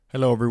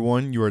Hello,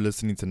 everyone. You are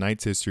listening to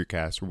Knight's History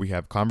Cast, where we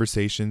have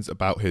conversations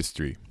about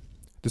history.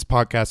 This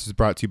podcast is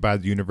brought to you by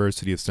the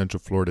University of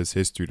Central Florida's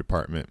History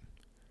Department.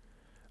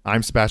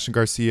 I'm Sebastian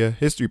Garcia,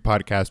 history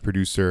podcast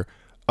producer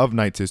of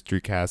Knight's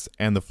History Cast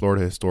and the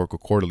Florida Historical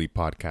Quarterly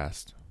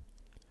podcast.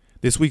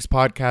 This week's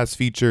podcast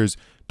features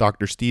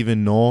Dr.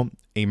 Stephen Noll,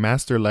 a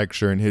master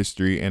lecturer in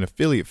history and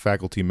affiliate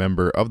faculty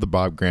member of the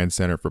Bob Grant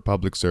Center for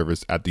Public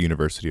Service at the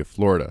University of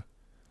Florida.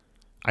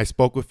 I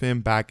spoke with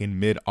him back in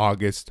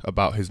mid-August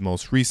about his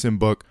most recent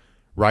book,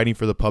 Writing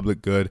for the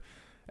Public Good,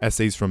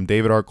 Essays from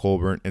David R.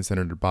 Colburn and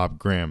Senator Bob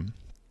Graham.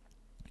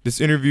 This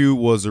interview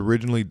was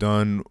originally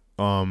done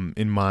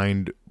in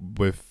mind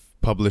with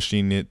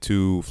publishing it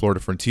to Florida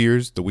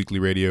Frontiers, the weekly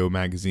radio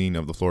magazine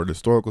of the Florida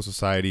Historical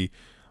Society,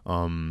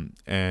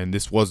 and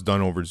this was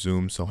done over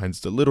Zoom, so hence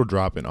the little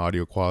drop in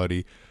audio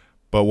quality.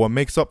 But what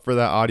makes up for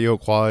that audio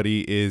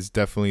quality is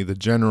definitely the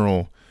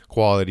general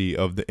quality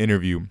of the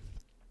interview,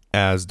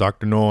 as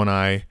Dr. Noll and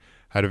I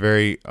had a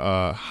very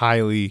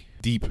highly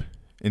deep,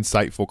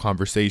 insightful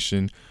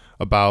conversation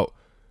about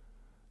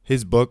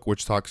his book,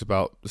 which talks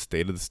about the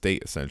state of the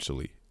state,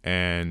 essentially.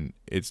 And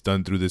it's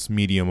done through this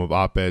medium of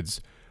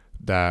op-eds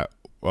that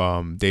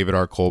David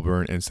R.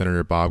 Colburn and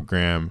Senator Bob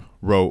Graham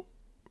wrote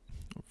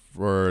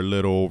for a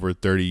little over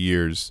 30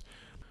 years.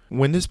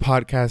 When this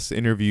podcast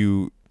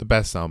interview, the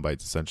best sound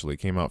bites essentially,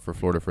 came out for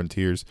Florida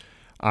Frontiers,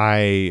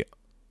 I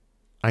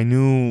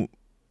knew...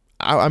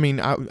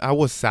 I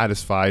was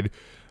satisfied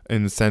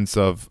in the sense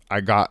of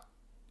I got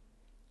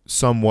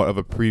somewhat of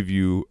a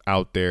preview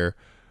out there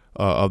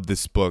of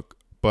this book,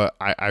 but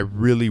I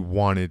really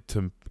wanted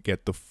to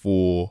get the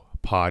full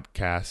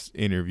podcast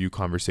interview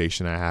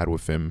conversation I had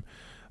with him,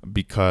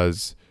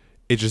 because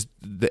it just,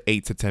 the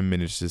 8 to 10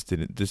 minutes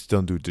just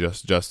don't do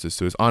justice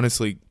to it.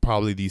 Honestly,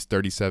 probably these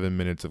 37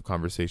 minutes of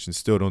conversation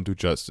still don't do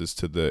justice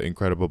to the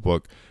incredible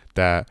book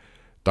that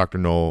Dr.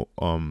 Noll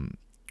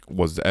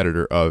was the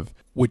editor of,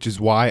 which is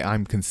why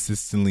I'm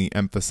consistently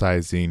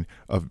emphasizing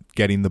of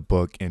getting the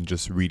book and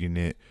just reading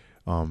it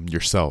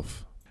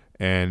yourself.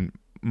 And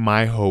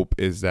my hope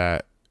is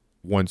that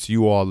once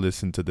you all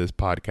listen to this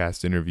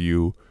podcast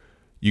interview,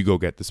 you go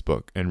get this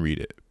book and read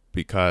it,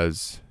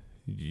 because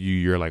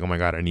you're like, oh my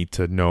God, I need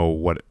to know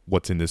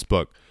what's in this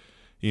book.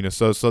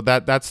 So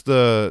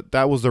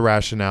that was the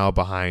rationale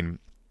behind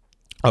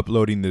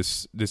uploading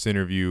this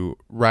interview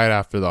right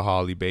after the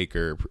Holly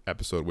Baker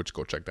episode, which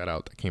go check that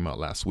out. That came out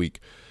last week.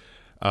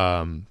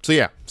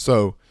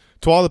 So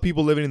to all the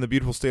people living in the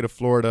beautiful state of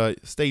Florida,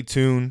 stay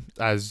tuned,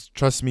 as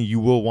trust me, you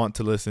will want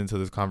to listen to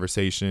this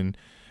conversation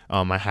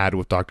I had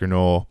with Dr.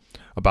 Noll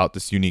about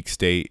this unique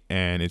state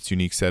and its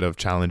unique set of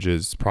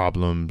challenges,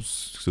 problems,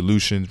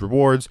 solutions,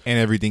 rewards, and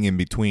everything in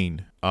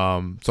between.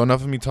 So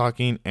enough of me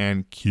talking,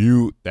 and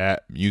cue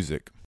that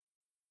music.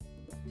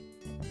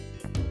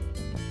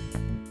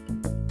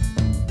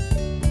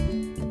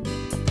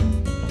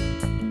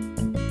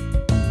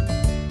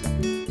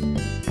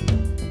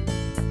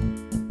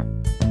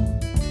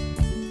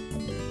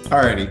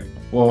 Alrighty.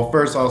 Well,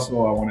 first,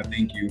 also, I want to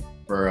thank you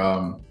for,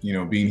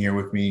 being here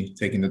with me,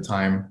 taking the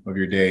time of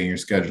your day and your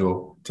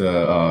schedule to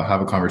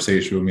have a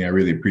conversation with me. I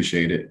really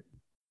appreciate it.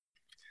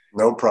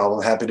 No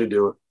problem. Happy to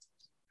do it.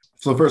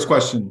 So the first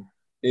question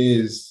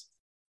is,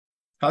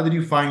 how did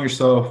you find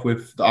yourself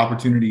with the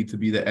opportunity to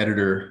be the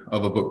editor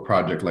of a book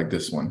project like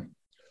this one?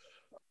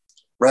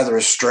 Rather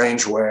a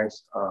strange way.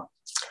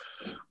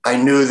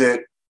 I knew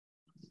that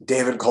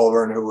David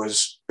Colburn, who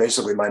was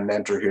basically my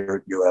mentor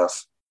here at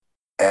UF,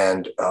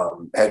 and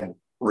had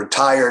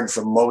retired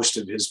from most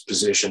of his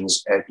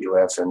positions at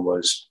UF and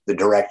was the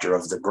director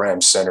of the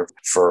Graham Center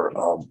for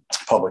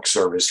Public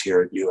Service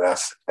here at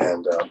UF.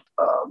 And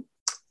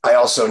I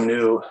also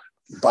knew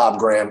Bob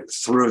Graham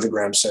through the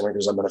Graham Center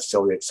because I'm an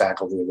affiliate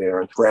faculty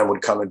there. And Graham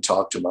would come and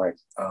talk to my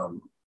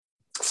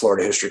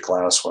Florida history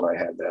class when I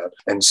had that.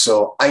 And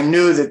so I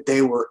knew that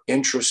they were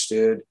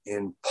interested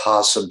in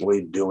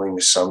possibly doing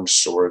some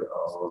sort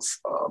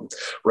of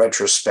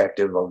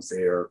retrospective of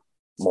their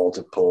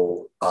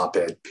multiple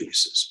op-ed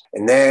pieces.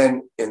 And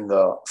then in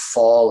the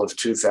fall of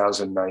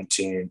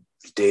 2019,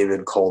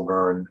 David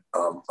Colburn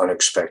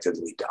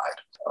unexpectedly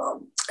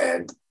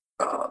died.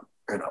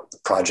 The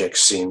project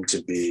seemed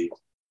to be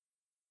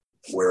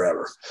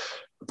wherever.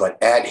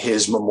 But at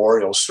his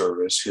memorial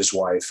service, his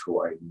wife,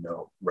 who I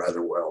know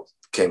rather well,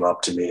 came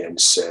up to me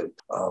and said,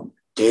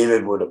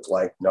 David would have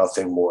liked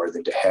nothing more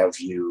than to have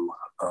you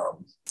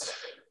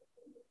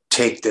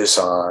take this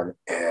on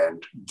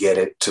and get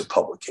it to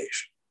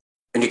publication.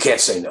 And you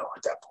can't say no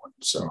at that point.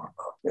 So,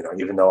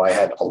 even though I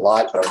had a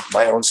lot of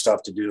my own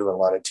stuff to do and a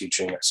lot of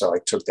teaching, so I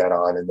took that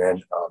on. And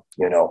then,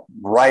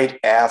 right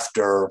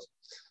after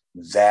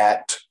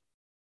that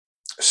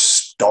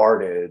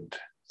started,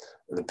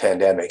 the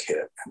pandemic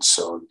hit. And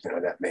so,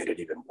 that made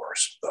it even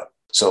worse. But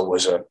so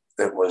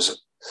it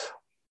was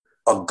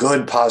a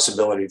good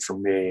possibility for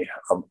me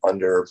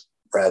under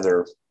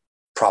rather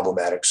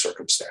problematic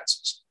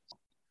circumstances.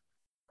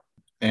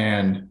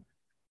 And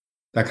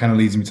that kind of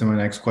leads me to my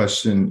next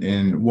question.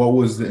 And what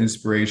was the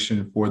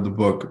inspiration for the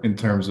book in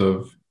terms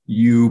of,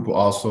 you, but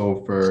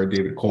also for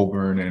David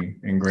Colburn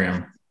and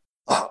Graham?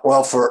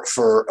 Well, for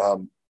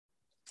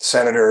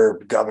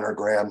Senator Governor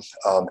Graham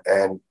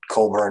and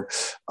Colburn,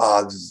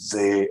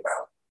 the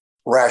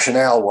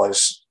rationale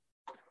was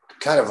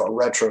kind of a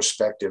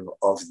retrospective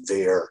of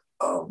their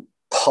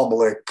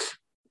public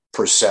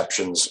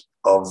perceptions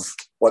of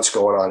what's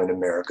going on in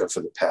America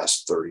for the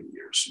past 30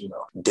 years.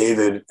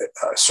 David,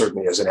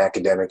 certainly as an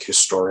academic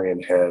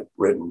historian, had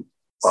written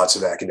lots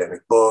of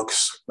academic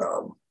books.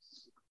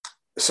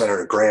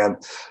 Senator Graham,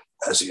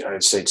 as a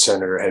United States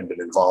Senator, had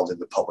been involved in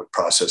the public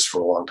process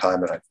for a long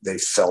time, and they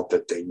felt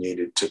that they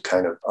needed to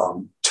kind of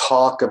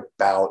talk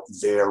about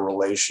their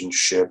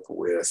relationship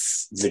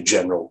with the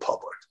general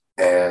public.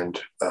 And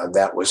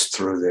that was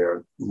through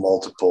their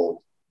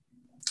multiple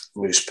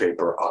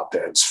newspaper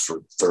op-eds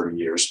for 30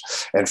 years.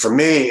 And for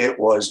me, it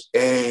was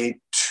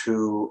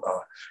to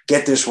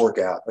get this work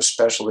out,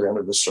 especially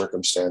under the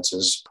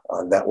circumstances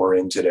that we're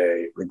in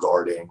today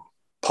regarding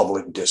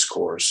public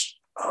discourse,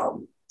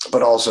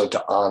 but also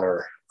to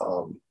honor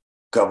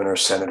Governor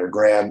Senator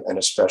Graham, and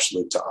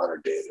especially to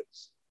honor David.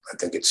 I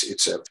think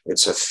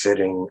it's a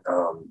fitting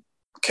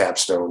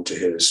capstone to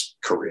his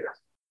career.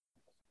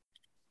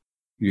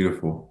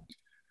 Beautiful.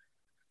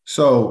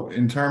 So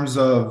in terms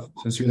of,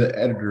 since you're the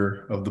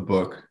editor of the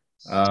book,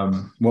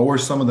 what were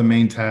some of the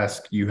main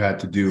tasks you had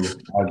to do as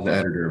the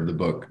editor of the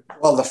book?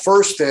 Well, the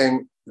first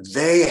thing,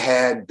 they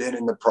had been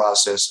in the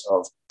process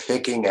of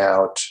picking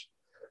out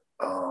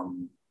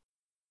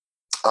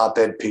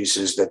op-ed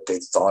pieces that they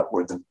thought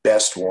were the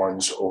best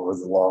ones over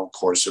the long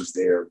course of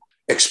their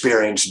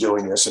experience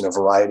doing this in a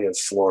variety of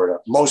Florida,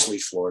 mostly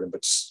Florida,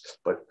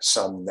 but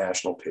some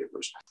national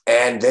papers.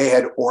 And they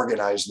had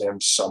organized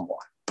them somewhat,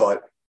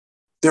 but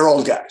they're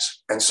old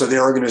guys. And so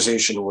their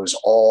organization was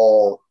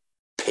all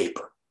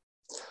paper,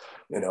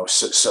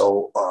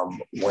 So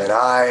when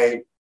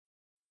I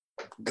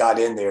got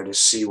in there to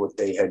see what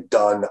they had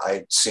done,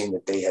 I'd seen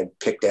that they had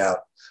picked out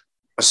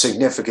a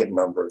significant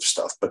number of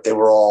stuff, but they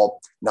were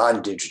all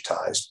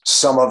non-digitized.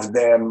 Some of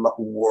them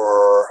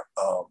were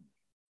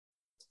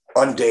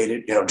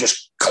undated,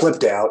 just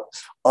clipped out,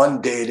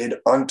 undated,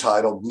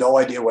 untitled, no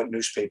idea what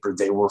newspaper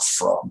they were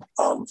from.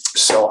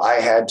 So I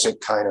had to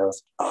kind of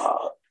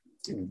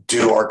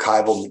do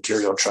archival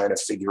material, trying to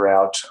figure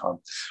out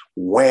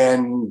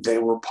when they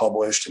were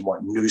published and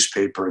what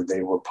newspaper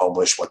they were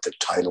published, what the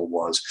title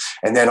was,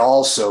 and then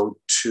also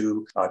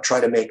to try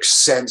to make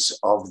sense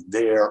of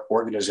their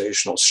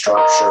organizational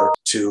structure,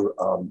 to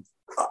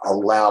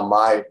allow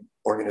my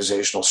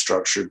organizational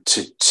structure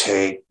to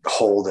take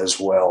hold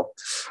as well,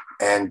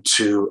 and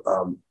to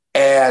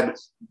add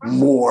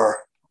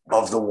more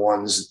of the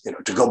ones,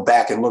 to go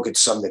back and look at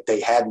some that they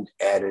hadn't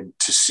added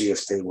to see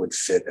if they would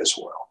fit as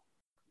well.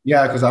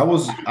 Yeah, because I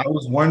was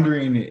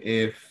wondering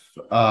if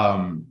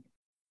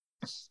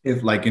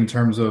like in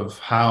terms of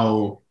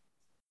how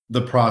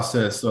the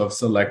process of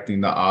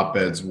selecting the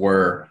op-eds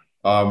were,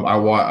 I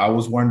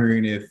was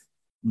wondering if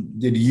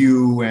did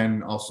you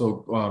and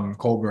also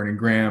Colburn and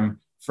Graham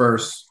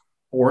first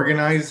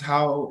organize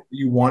how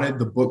you wanted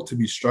the book to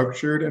be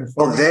structured and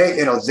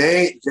formatted? Well,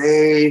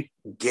 they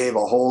gave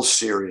a whole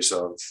series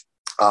of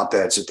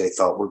op-eds that they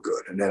thought were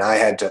good. And then I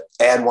had to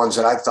add ones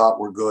that I thought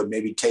were good,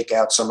 maybe take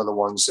out some of the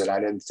ones that I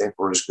didn't think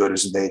were as good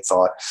as they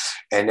thought,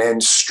 and then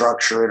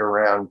structure it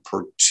around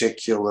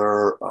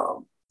particular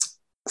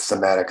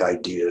thematic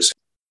ideas.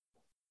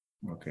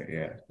 Okay,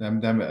 yeah,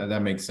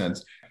 that makes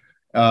sense.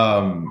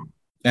 And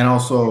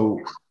also,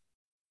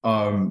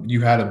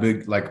 you had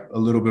a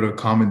little bit of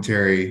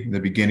commentary in the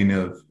beginning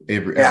of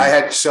every. Yeah, I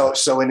had so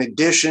in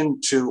addition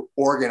to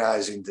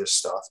organizing this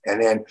stuff and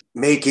then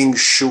making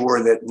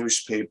sure that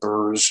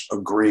newspapers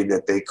agreed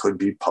that they could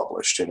be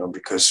published,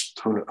 because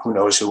who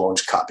knows who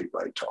owns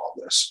copyright to all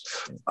this,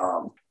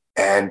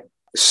 and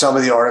some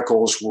of the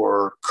articles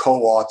were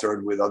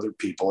co-authored with other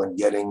people and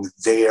getting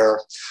their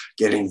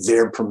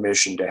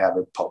permission to have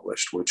it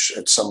published, which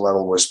at some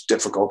level was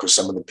difficult because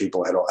some of the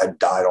people had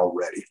died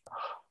already.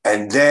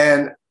 And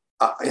then,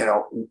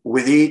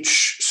 with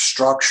each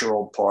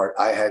structural part,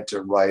 I had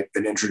to write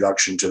an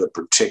introduction to the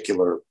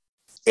particular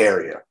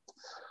area,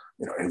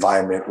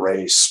 environment,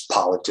 race,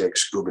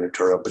 politics,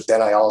 gubernatorial. But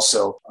then I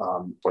also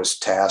was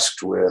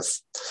tasked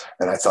with,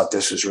 and I thought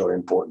this was really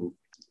important,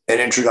 an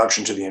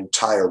introduction to the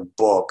entire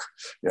book,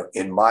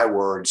 in my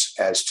words,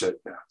 as to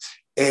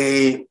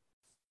A,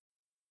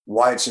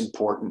 why it's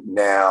important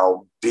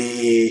now,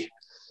 B,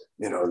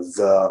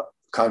 the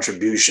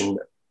contribution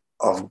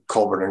of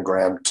Colburn and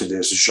Graham to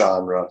this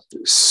genre,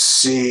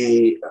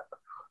 C,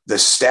 the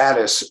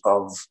status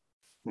of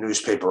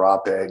newspaper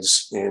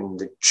op-eds in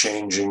the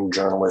changing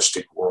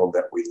journalistic world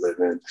that we live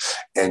in,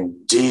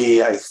 and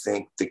D, I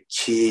think the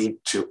key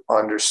to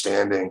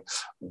understanding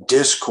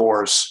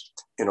discourse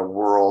in a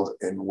world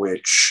in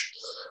which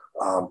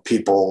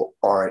people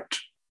aren't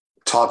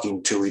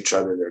talking to each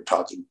other, they're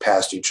talking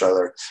past each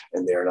other,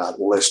 and they're not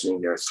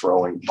listening, they're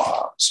throwing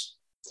bombs,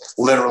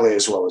 literally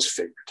as well as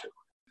figuratively.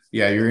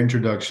 Yeah, your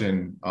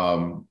introduction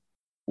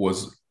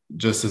was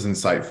just as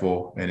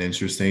insightful and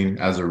interesting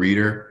as a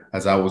reader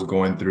as I was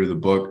going through the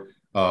book.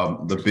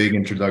 the big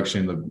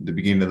introduction, the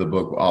beginning of the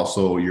book,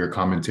 also your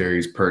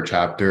commentaries per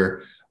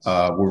chapter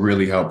were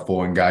really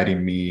helpful in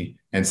guiding me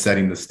and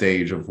setting the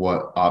stage of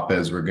what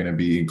op-eds were going to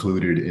be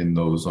included in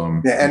those.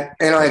 Yeah,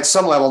 and at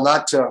some level,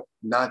 not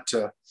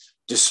to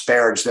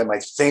disparage them, I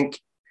think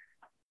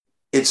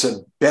it's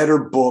a better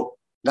book,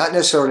 not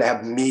necessarily to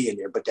have me in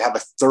there, but to have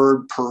a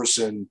third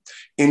person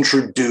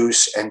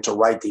introduce and to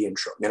write the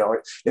intro.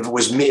 If it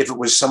was me, if it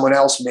was someone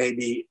else,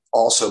 maybe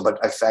also,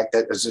 but the fact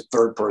that as a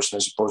third person,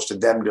 as opposed to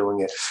them doing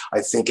it,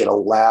 I think it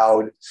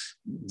allowed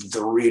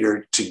the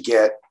reader to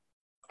get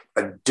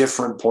a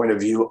different point of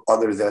view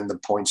other than the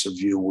points of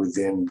view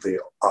within the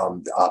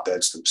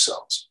op-eds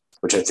themselves,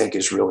 which I think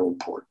is really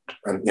important.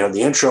 And,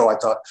 the intro, I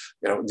thought,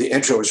 the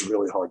intro is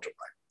really hard to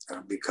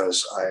write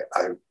because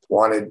I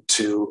wanted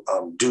to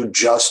do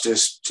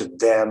justice to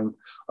them.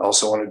 I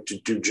also wanted to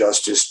do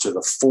justice to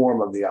the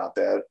form of the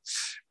op-ed.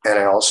 And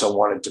I also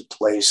wanted to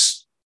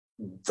place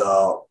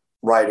the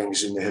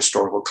writings in the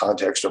historical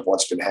context of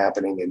what's been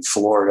happening in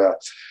Florida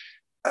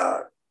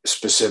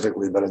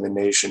specifically, but in the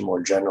nation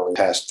more generally,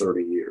 past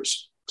 30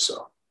 years.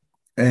 So.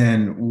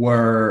 And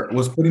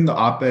was putting the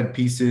op-ed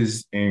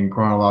pieces in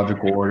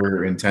chronological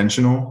order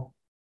intentional?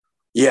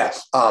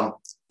 Yes.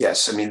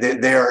 Yes. I mean,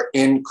 they're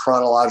in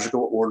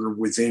chronological order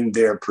within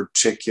their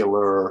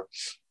particular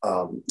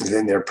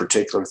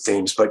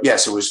themes. But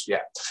yes,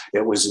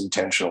 it was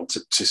intentional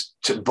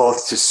to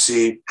both to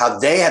see how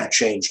they have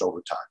changed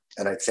over time.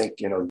 And I think,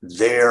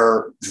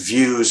 their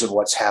views of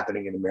what's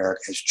happening in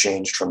America has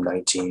changed from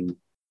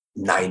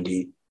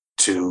 1990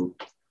 to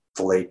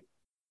the late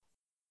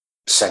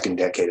second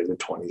decade of the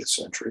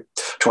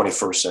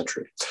 21st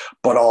century,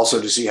 but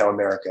also to see how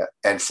America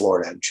and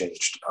Florida have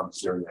changed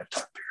during that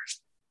time period.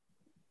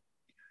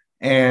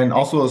 And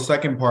also a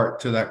second part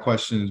to that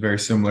question is very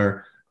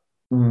similar.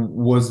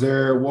 What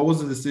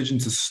was the decision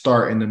to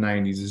start in the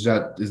 90s? Is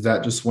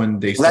that just when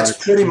they started? That's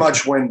pretty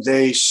much when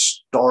they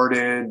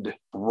started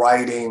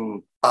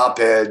writing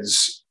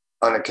op-eds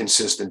on a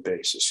consistent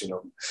basis.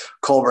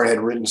 Colburn had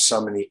written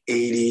some in the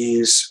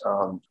 80s.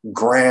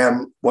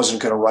 Graham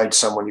wasn't going to write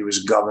some when he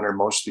was governor.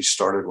 Mostly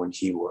started when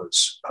he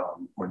was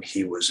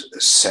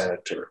a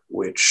senator,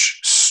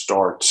 which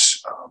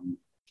starts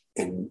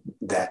in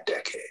that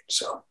decade.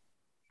 So.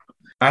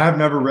 I have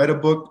never read a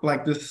book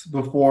like this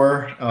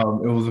before.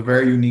 It was a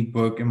very unique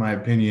book, in my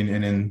opinion,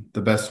 and in the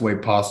best way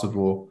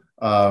possible,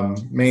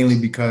 mainly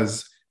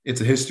because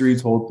it's a history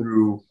told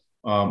through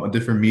a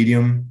different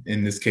medium,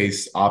 in this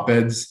case,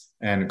 op-eds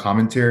and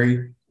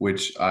commentary,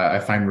 which I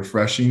find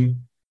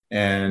refreshing.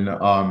 And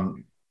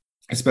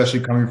especially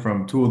coming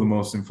from two of the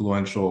most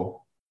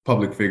influential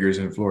public figures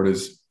in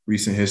Florida's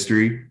recent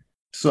history.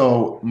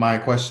 So my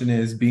question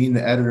is, being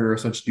the editor of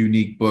such a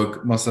unique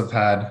book must have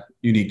had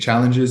unique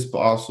challenges, but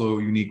also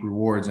unique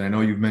rewards. And I know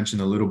you've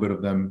mentioned a little bit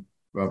of them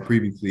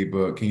previously,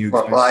 but can you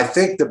explain? Well, I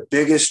think the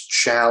biggest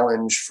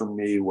challenge for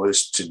me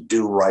was to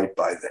do right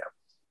by them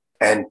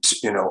and,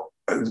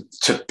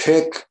 to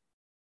pick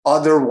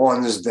other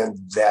ones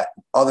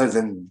other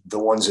than the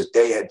ones that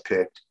they had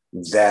picked,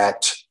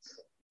 that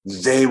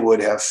they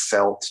would have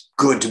felt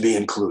good to be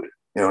included.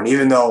 And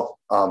even though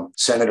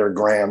Governor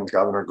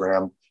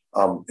Graham,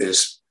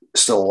 is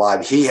still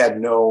alive, he had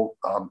no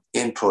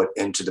input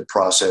into the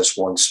process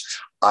once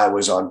I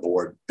was on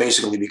board,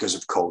 basically because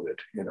of COVID,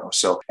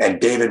 So, and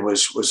David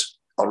was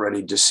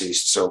already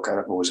deceased, so kind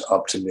of it was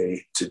up to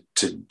me to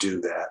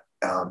do that.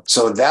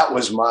 So that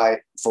was my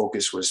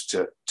focus, was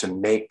to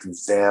make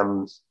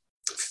them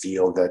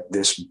feel that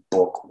this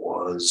book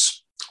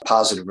was a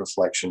positive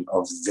reflection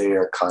of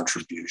their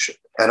contribution.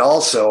 And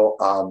also,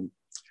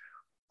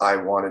 I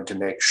wanted to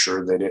make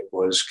sure that it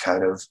was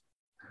kind of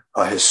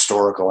a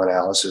historical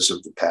analysis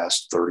of the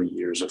past 30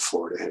 years of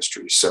Florida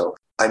history. So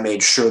I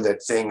made sure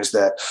that things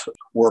that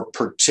were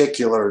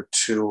particular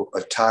to a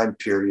time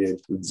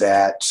period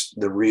that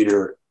the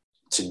reader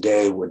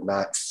today would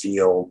not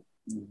feel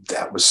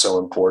that was so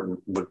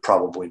important would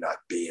probably not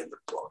be in the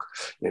book.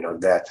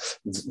 That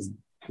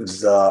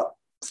the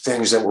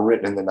things that were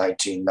written in the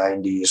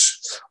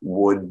 1990s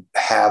would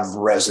have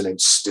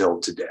resonance still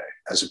today,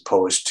 as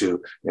opposed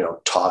to,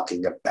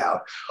 talking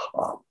about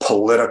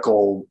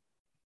political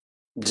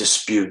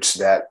disputes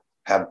that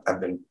have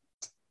been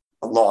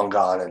long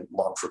gone and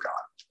long forgotten.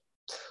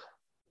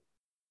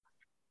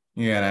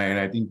 Yeah, and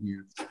I think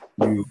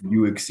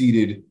you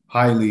exceeded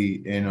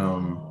highly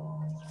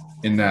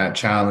in that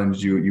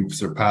challenge. You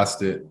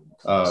surpassed it.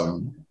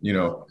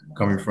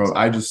 Coming from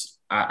I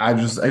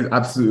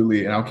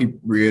absolutely, and I'll keep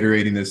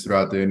reiterating this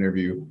throughout the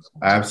interview,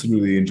 I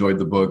absolutely enjoyed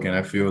the book, and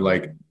I feel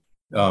like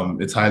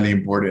it's highly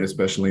important,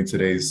 especially in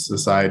today's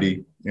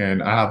society.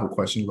 And I have a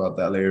question about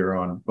that later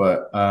on,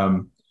 but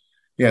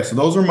so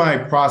those are my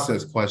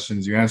process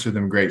questions. You answered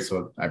them great,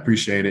 so I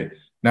appreciate it.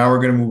 Now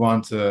we're going to move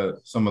on to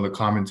some of the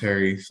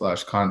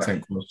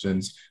commentary/content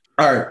questions.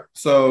 All right.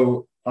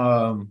 So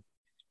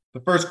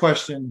the first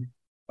question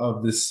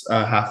of this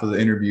half of the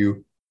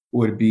interview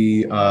would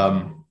be,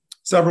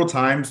 several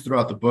times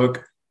throughout the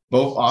book,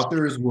 Both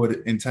authors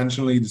would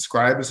intentionally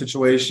describe a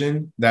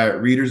situation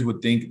that readers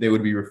would think they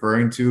would be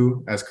referring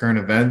to as current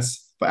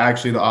events, but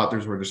actually the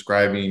authors were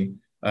describing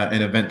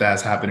an event that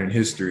has happened in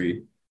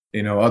history.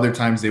 Other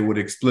times they would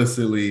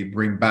explicitly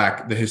bring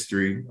back the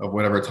history of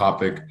whatever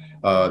topic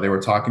they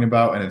were talking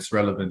about and its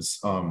relevance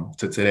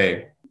to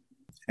today.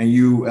 And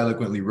you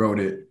eloquently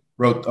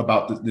wrote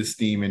about this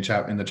theme in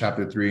the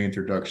chapter 3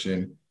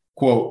 introduction.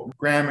 Quote,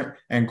 Graham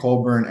and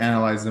Colburn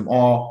analyzed them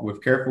all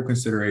with careful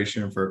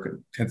consideration for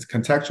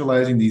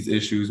contextualizing these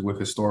issues with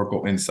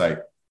historical insight.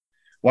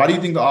 Why do you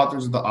think the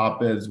authors of the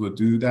op-eds would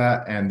do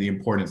that, and the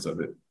importance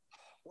of it?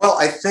 Well,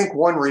 I think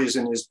one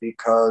reason is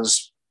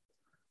because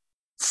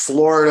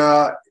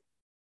Florida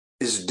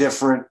is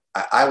different,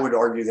 I would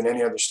argue, than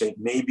any other state.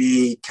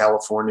 Maybe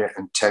California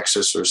and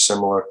Texas are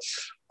similar,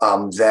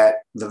 that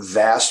the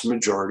vast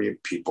majority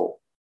of people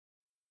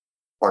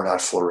are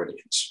not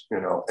Floridians,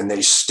 and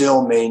they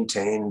still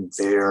maintain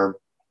their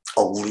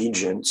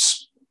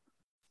allegiance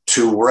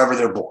to wherever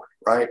they're born,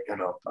 right?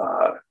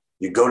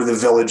 You go to the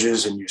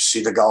villages and you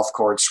see the golf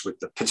carts with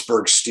the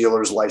Pittsburgh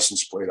Steelers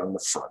license plate on the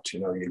front.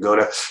 You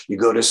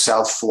go to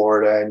South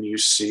Florida and you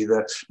see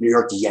the New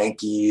York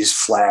Yankees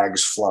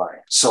flags flying.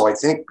 So I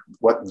think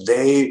what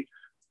they,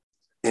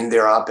 in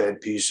their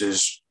op-ed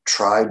pieces,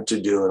 tried to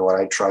do, and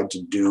what I tried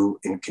to do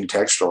in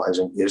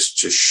contextualizing, is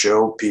to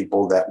show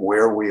people that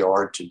where we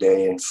are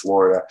today in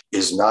Florida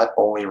is not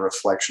only a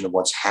reflection of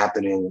what's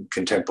happening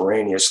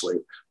contemporaneously,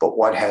 but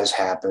what has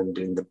happened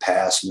in the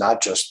past,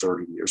 not just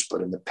 30 years,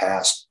 but in the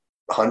past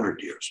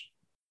 100 years.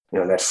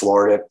 That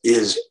Florida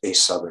is a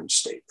southern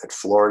state, that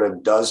Florida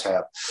does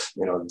have,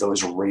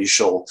 those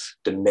racial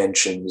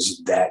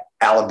dimensions that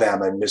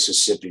Alabama and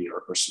Mississippi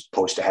are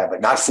supposed to have,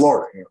 but not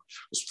Florida.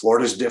 Because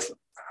Florida's different.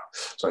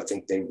 So I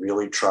think they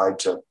really tried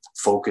to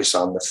focus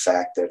on the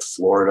fact that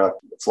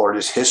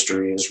Florida's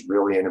history is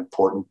really an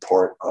important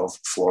part of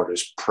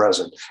Florida's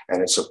present.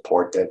 And it's a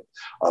part that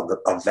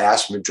a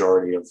vast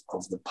majority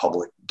of the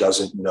public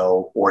doesn't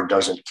know or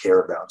doesn't care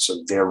about.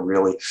 So they're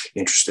really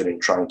interested in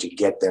trying to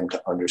get them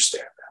to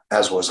understand that,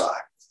 as was I.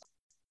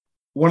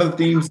 One of the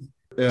themes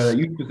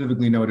you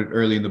specifically noted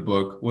early in the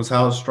book was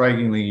how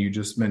strikingly, you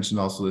just mentioned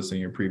also this in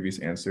your previous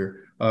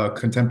answer,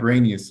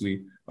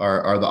 contemporaneously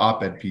are the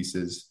op-ed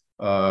pieces,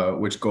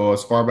 which go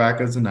as far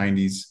back as the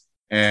 90s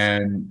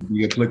and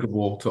be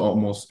applicable to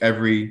almost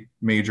every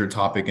major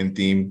topic and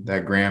theme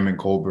that Graham and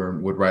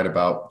Colburn would write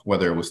about,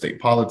 whether it was state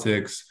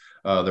politics,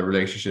 the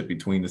relationship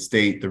between the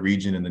state, the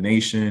region, and the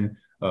nation,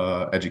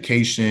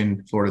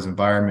 education, Florida's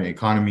environment,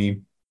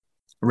 economy,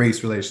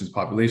 race relations,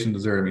 population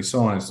deserving,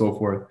 so on and so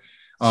forth.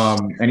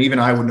 And even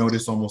I would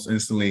notice almost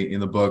instantly in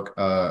the book,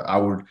 I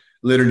would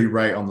literally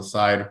write on the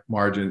side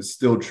margins,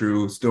 still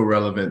true, still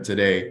relevant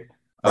today.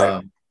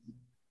 Right.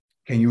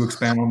 Can you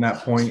expand on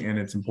that point and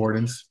its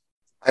importance?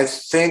 I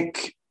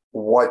think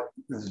what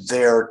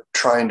they're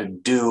trying to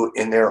do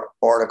in their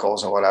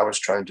articles, and what I was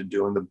trying to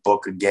do in the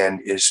book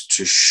again, is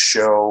to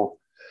show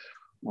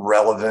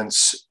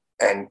relevance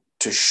and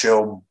to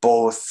show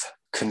both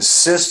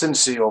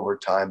consistency over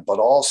time, but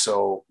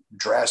also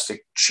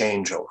drastic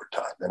change over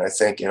time. And I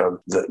think,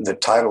 the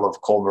title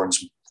of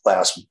Colburn's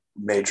last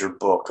major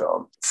book,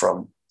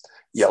 From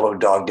Yellow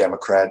Dog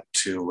Democrat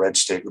to Red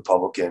State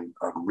Republican,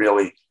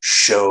 really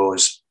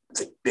shows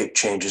the big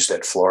changes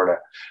that Florida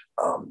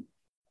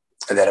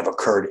that have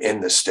occurred in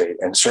the state.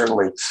 And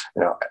certainly,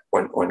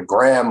 when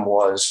Graham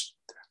was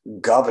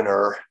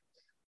governor,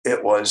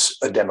 it was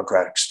a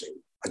Democratic state,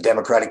 a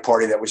Democratic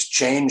Party that was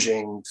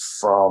changing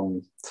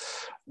from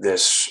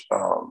this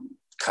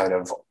kind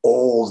of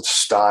old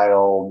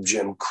style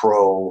Jim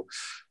Crow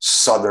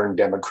Southern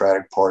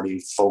Democratic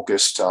Party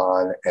focused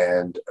on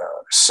and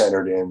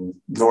centered in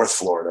North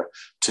Florida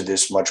to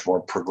this much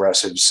more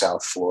progressive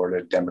South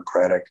Florida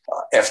Democratic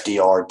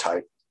FDR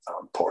type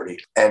party.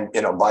 And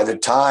by the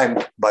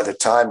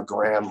time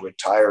Graham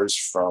retires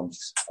from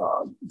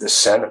the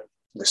Senate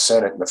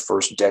in the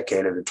first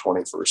decade of the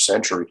 21st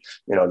century,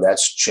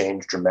 that's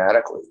changed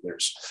dramatically.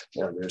 There's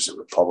a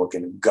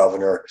Republican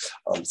governor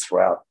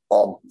throughout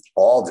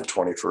all the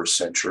 21st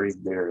century.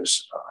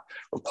 There's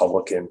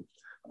Republican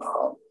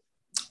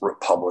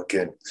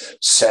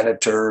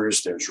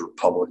senators. There's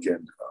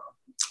Republican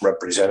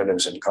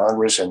representatives in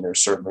Congress, and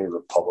there's certainly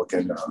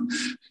Republican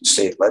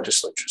state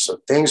legislatures. So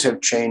things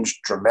have changed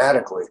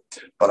dramatically,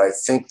 but I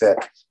think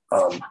that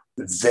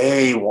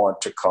they want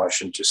to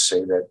caution to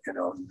say that,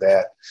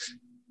 that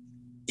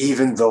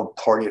even though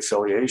party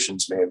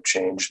affiliations may have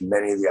changed,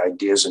 many of the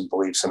ideas and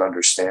beliefs and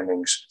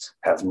understandings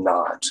have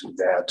not.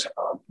 That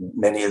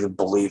many of the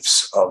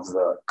beliefs of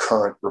the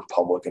current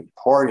Republican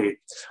Party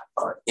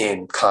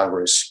in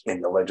Congress,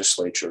 in the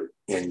legislature,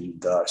 in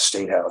the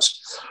State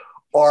House,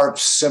 are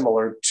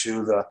similar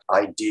to the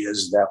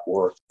ideas that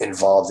were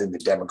involved in the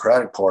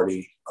Democratic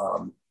Party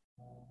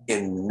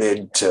in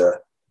mid to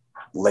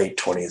late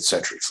 20th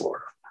century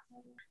Florida.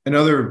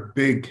 Another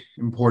big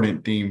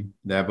important theme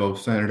that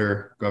both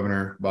Senator,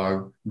 Governor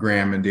Bob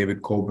Graham, and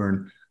David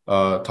Colburn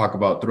talk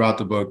about throughout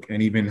the book,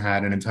 and even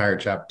had an entire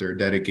chapter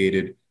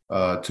dedicated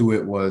to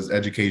it, was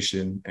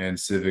education and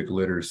civic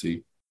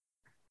literacy.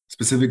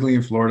 specifically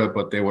in Florida,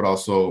 but they would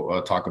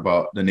also talk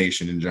about the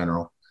nation in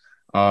general.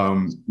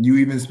 You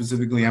even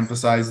specifically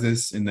emphasized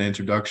this in the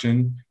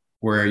introduction,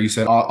 where you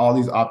said all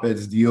these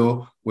op-eds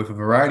deal with a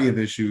variety of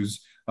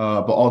issues,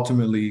 but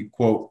ultimately,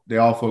 quote, they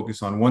all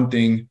focus on one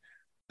thing: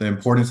 the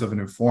importance of an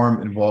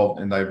informed, involved,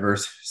 and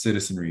diverse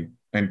citizenry,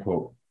 end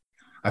quote.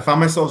 I found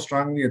myself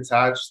strongly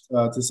attached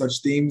to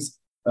such themes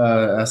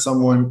as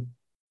someone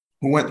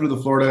who went through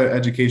the Florida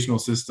educational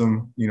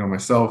system,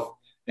 myself,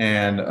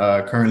 and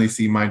currently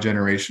see my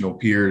generational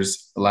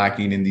peers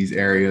lacking in these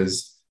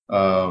areas,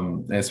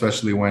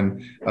 especially when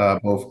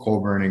both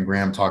Colburn and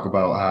Graham talk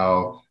about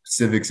how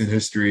civics and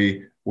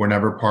history were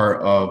never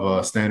part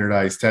of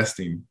standardized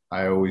testing.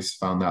 I always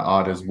found that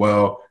odd as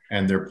well,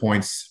 and their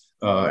points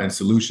and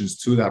solutions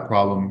to that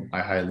problem,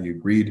 I highly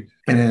agreed.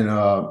 And then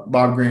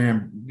Bob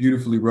Graham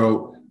beautifully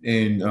wrote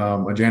in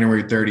a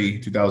January 30,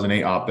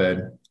 2008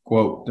 op-ed,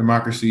 quote,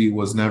 "Democracy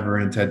was never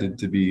intended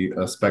to be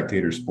a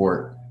spectator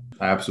sport."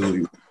 I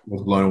absolutely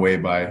was blown away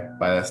by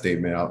that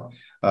statement.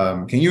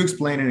 Can you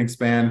explain and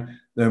expand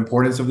the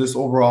importance of this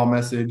overall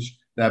message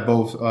that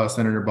both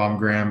Senator Bob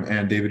Graham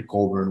and David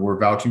Colburn were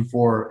vouching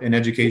for in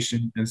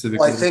education and civic?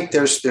 Well, I think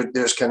there's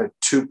kind of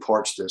two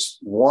parts to this.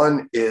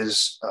 One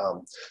is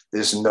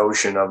this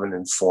notion of an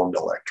informed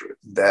electorate,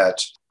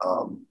 that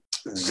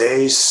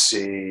they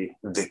see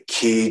the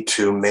key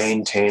to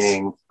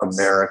maintaining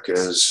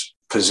America's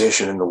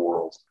position in the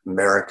world,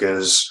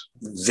 America's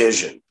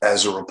vision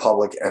as a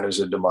republic and as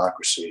a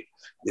democracy,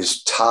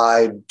 is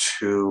tied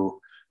to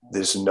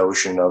this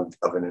notion of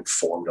an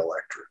informed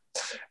electorate.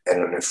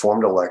 And an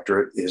informed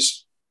electorate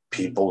is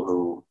people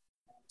who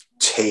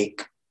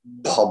take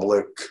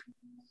public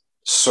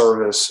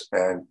service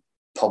and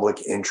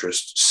public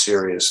interest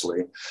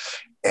seriously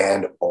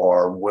and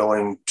are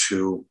willing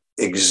to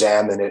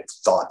examine it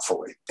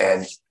thoughtfully.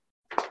 And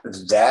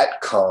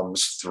that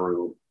comes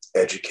through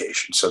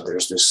education. So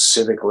there's this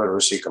civic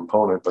literacy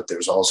component, but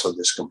there's also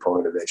this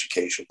component of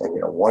education.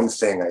 And, one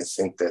thing I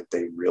think that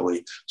they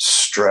really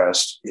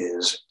stressed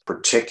is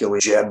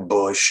particularly Jeb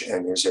Bush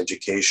and his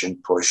education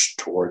push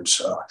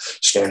towards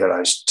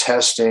standardized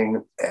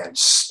testing and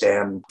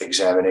STEM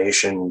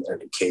examination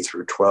and K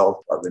through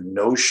 12, of the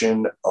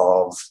notion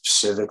of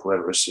civic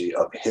literacy,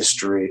 of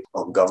history,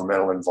 of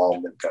governmental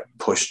involvement got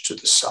pushed to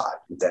the side.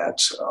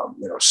 That,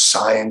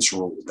 science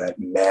ruled, that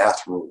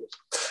math ruled,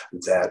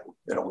 that,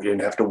 we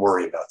didn't have to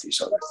worry about these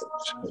other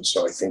things. And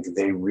so I think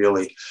they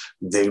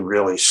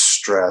really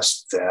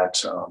stressed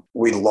that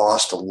we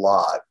lost a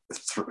lot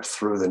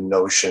through the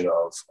notion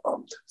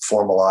of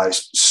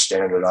formalized,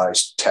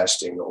 standardized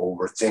testing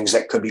over things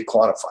that could be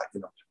quantified.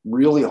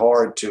 Really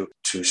hard to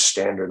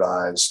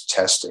standardize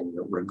testing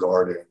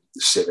regarding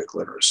civic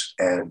literacy.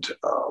 And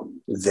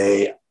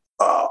they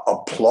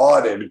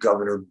applauded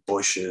Governor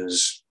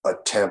Bush's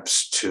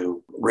attempts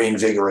to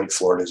reinvigorate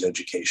Florida's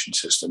education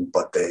system,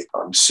 but they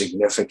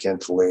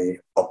significantly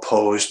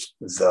opposed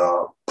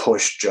the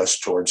push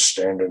just towards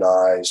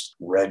standardized,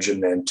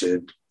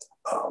 regimented,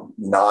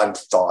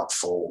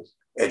 non-thoughtful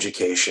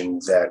education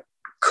that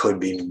could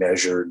be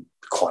measured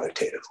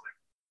quantitatively.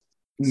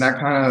 And that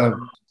kind of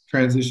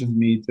transitions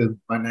me to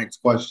my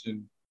next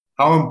question.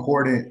 How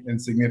important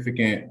and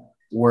significant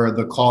were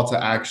the call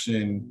to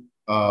action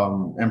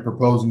and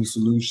proposing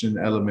solution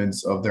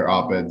elements of their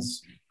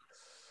op-eds?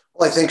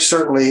 Well, I think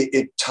certainly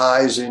it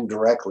ties in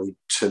directly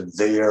to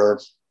their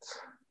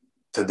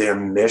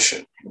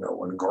mission.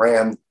 When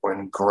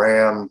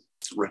Graham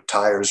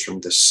retires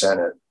from the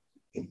Senate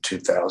in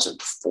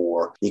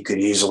 2004, he could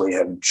easily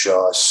have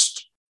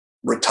just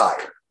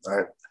retired,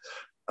 right?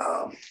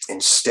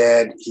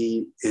 Instead,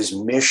 his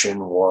mission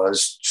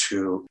was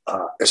to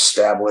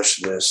establish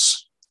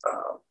this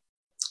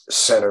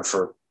Center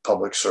for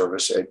Public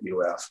Service at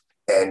UF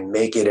and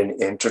make it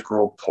an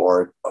integral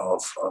part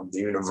of the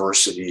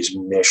university's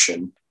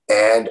mission,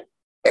 and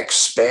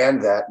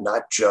expand that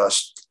not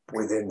just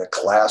within the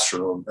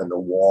classroom and the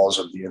walls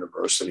of the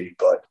university,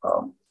 but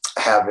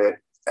have it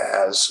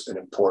as an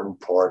important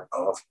part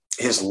of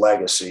his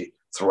legacy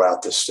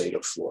throughout the state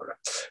of Florida.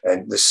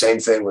 And the same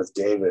thing with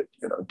David.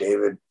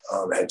 David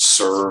had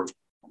served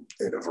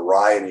in a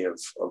variety of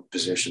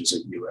positions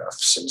at UF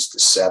since the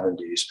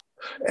 70s.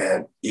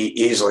 And he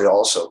easily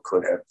also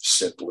could have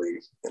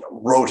simply,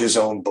 wrote his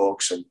own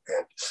books and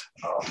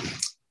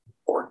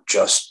or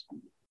just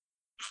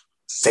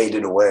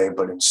faded away,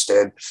 but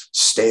instead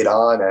stayed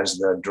on as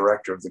the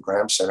director of the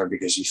Graham Center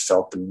because he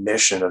felt the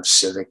mission of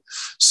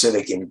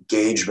civic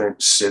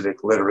engagement,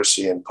 civic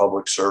literacy, and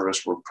public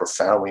service were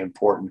profoundly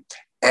important.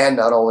 And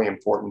not only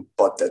important,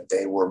 but that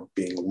they were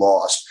being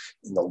lost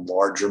in the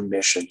larger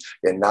mission,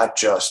 and not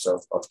just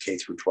of K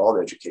through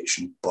 12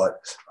 education, but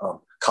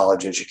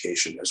college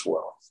education as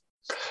well.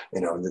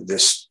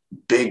 This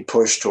big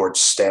push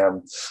towards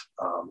STEM,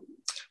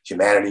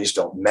 humanities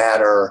don't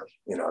matter.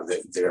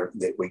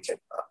 That we can.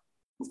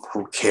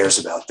 Who cares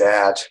about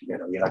that? You're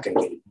not going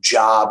to get a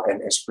job,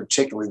 and it's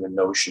particularly the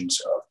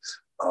notions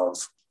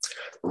of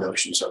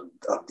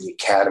the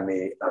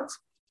academy of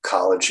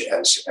college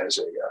as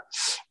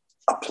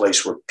a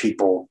place where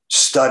people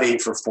study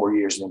for 4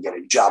 years and then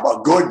get a job, a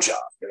good job.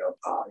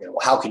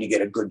 How can you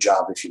get a good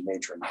job if you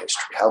major in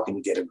history? How can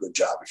you get a good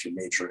job if you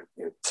major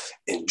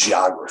in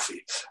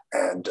geography?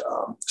 And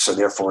so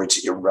therefore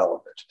it's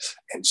irrelevant.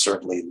 And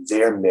certainly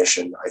their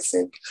mission, I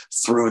think,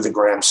 through the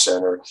Graham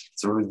Center,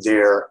 through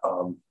their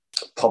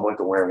public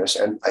awareness,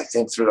 and I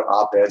think through the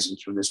op-eds and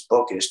through this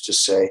book, is to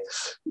say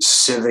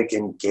civic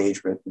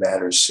engagement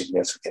matters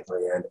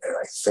significantly. And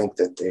I think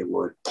that they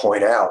would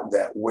point out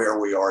that where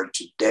we are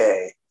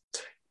today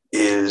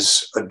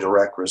is a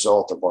direct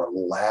result of our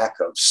lack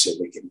of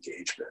civic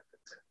engagement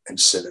and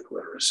civic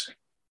literacy.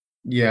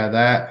 Yeah,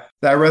 that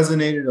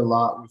resonated a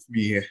lot with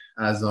me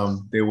as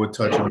they would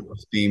touch on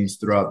those themes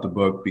throughout the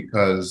book,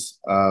 because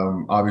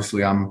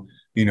obviously I'm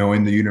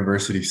in the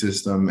university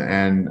system,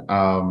 and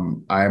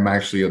I'm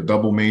actually a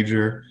double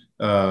major.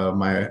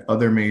 My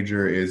other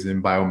major is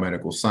in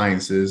biomedical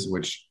sciences,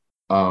 which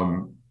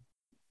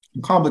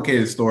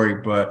complicated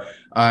story, but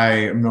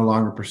I am no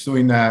longer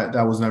pursuing that.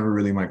 That was never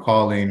really my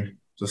calling.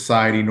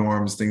 Society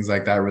norms, things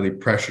like that really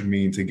pressured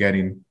me into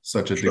getting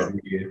such a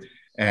degree.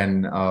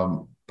 And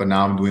but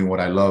now I'm doing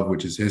what I love,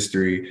 which is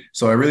history.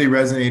 So it really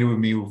resonated with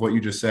me with what you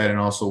just said, and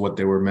also what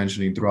they were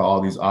mentioning throughout all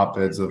these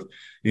op-eds of,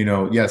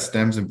 yes,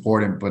 STEM's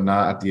important, but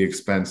not at the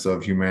expense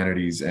of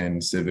humanities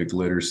and civic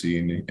literacy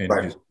and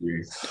Right.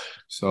 history.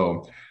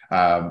 So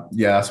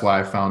that's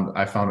why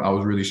I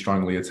was really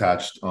strongly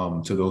attached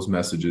to those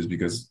messages,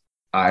 because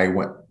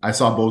I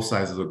saw both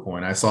sides of the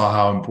coin. I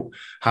saw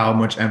how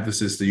much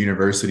emphasis the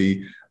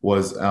university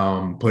was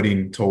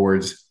putting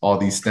towards all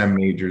these STEM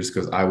majors,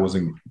 because I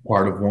wasn't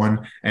part of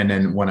one. And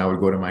then when I would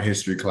go to my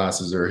history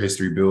classes or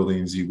history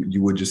buildings,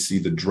 you would just see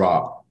the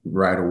drop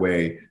right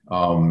away,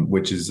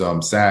 which is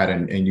sad.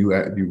 And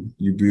you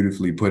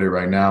beautifully put it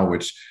right now,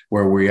 which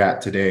where we're at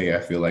today, I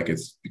feel like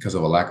it's because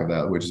of a lack of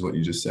that, which is what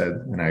you just said.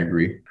 And I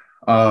agree.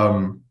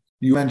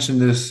 You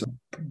mentioned this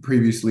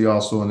previously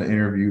also in the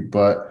interview,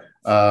 but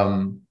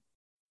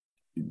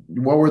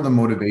what were the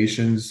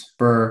motivations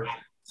for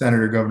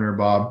Senator Governor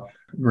Bob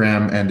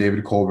Graham and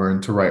David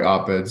Colburn to write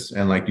op-eds,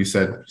 and like you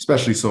said,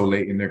 especially so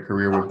late in their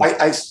career?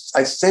 I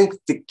think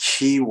the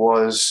key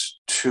was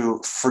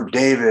for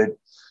David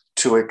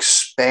to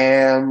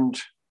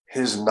expand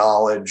his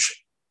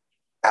knowledge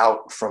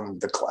out from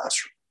the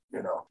classroom.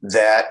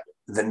 That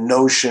the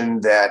notion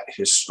that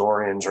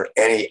historians or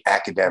any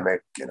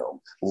academic,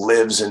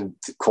 lives in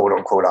the quote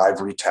unquote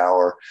ivory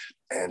tower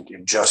and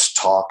just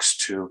talks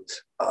to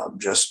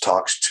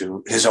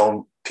his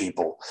own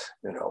people,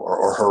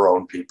 or her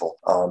own people.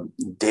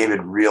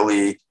 David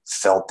really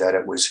felt that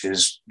it was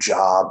his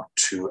job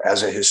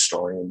as a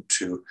historian,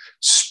 to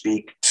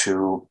speak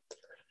to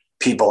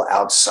people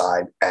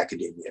outside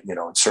academia,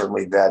 and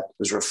certainly that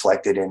was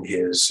reflected in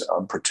his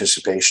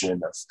participation in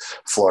the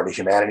Florida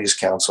Humanities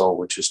Council,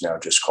 which is now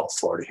just called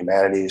Florida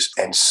Humanities.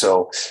 And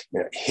so,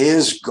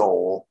 his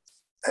goal,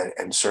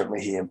 and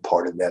certainly he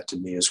imparted that to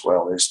me as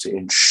well, is to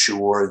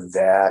ensure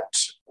that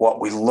what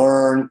we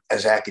learn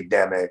as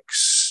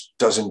academics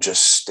doesn't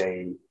just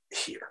stay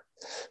here,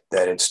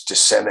 that it's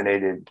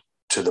disseminated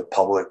to the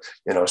public.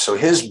 So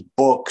his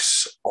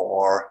books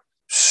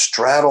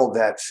straddle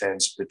that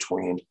fence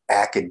between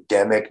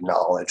academic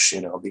knowledge,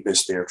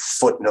 because they're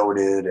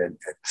footnoted and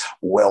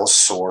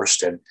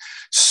well-sourced and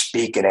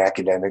speak in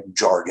academic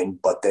jargon,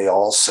 but they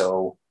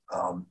also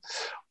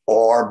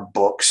are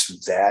books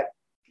that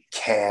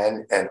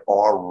can and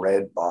are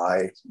read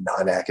by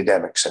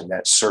non-academics. And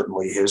that's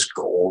certainly his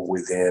goal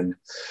within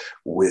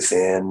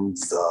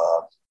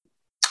the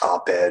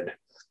op-ed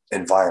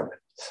environment.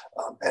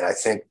 And I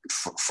think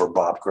for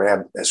Bob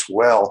Graham as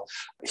well,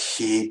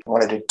 he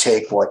wanted to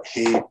take what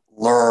he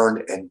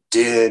learned and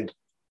did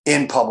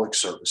in public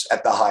service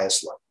at the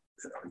highest level,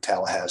 in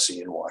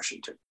Tallahassee and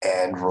Washington,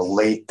 and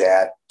relate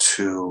that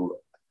to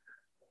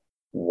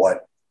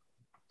what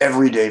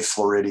everyday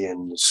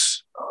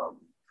Floridians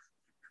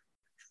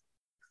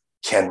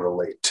can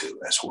relate to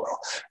as well.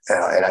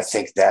 And I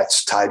think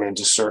that's tied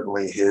into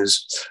certainly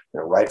his,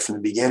 right from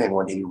the beginning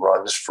when he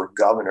runs for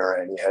governor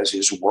and he has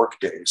his work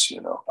days,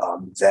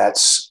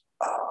 that's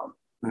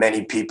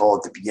many people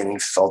at the beginning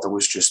felt it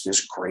was just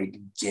this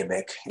great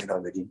gimmick,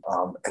 that he,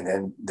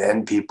 and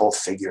then people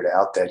figured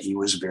out that he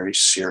was very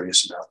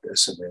serious about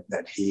this, and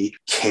that he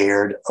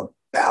cared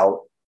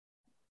about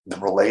the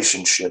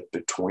relationship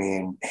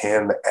between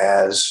him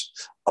as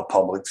a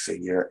public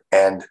figure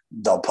and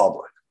the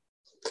public.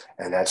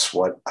 And that's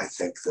what I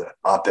think the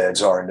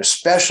op-eds are. And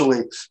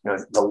especially,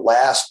 the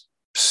last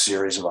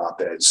series of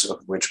op-eds,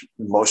 of which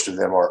most of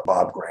them are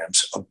Bob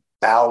Graham's,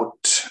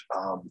 about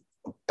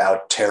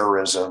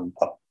terrorism,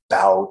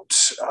 about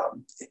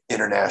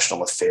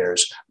international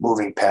affairs,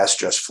 moving past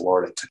just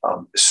Florida.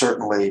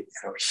 Certainly,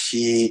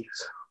 he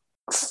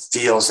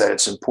feels that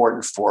it's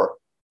important for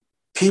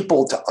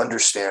people to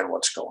understand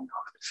what's going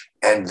on,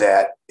 and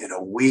that,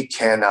 we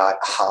cannot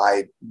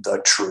hide the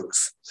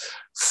truth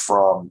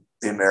from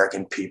the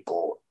American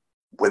people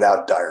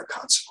without dire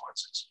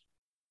consequences.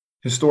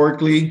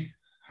 Historically,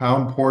 how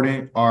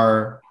important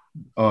are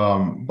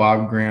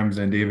Bob Graham's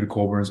and David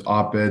Colburn's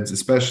op-eds,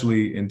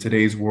 especially in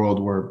today's world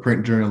where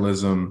print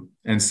journalism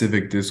and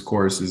civic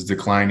discourse is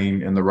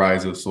declining and the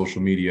rise of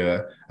social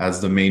media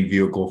as the main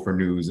vehicle for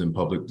news and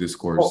public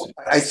discourse? Well,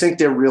 I think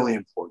they're really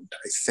important.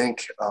 I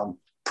think,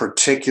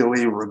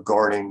 particularly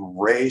regarding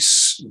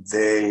race,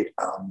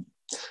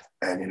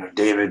 and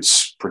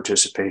David's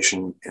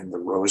participation in the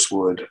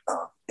Rosewood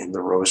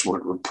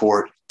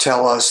report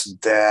tell us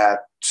that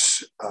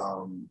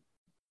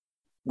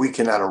we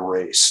cannot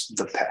erase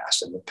the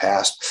past, and the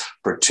past,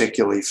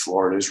 particularly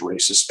Florida's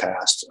racist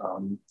past,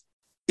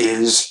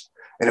 is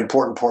an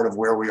important part of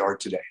where we are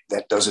today.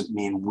 That doesn't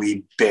mean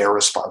we bear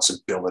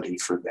responsibility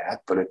for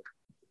that, but it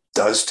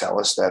does tell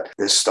us that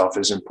this stuff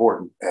is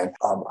important. And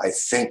I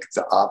think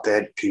the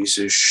op-ed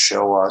pieces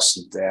show us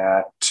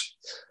that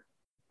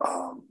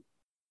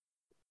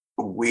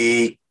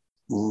we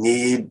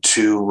need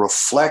to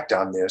reflect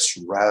on this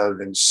rather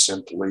than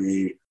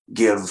simply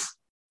give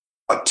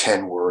a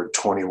 10-word,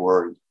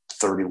 20-word,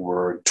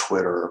 30-word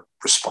Twitter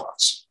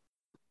response.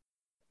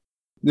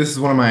 This is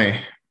one of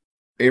my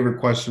favorite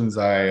questions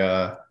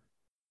I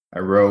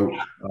wrote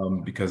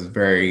because it's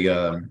very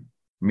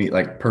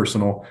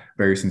personal,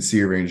 very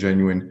sincere, very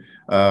genuine.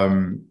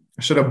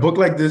 Should a book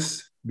like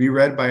this be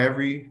read by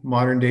every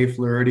modern day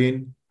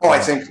Floridian? Oh, I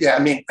think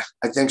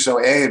so.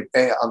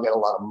 I'll get a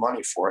lot of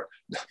money for it.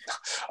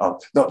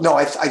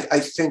 I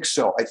think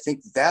so. I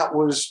think that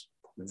was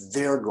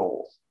their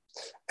goal.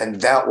 And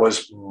that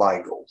was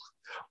my goal,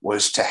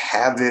 was to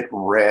have it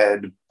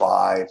read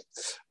by,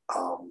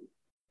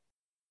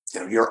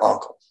 your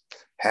uncle,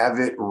 have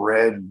it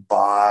read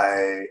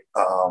by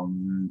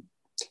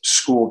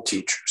school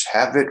teachers,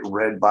 have it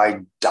read by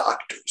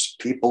doctors,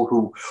 people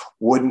who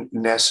wouldn't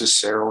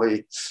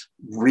necessarily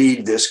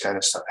read this kind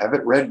of stuff, have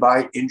it read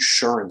by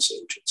insurance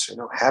agents,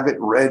 have it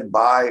read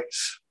by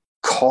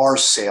car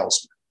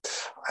salesmen,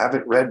 have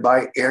it read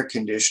by air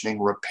conditioning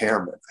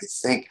repairmen. I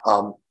think,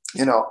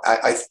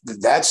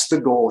 that's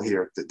the goal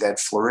here, that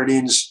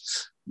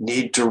Floridians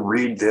need to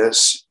read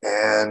this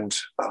and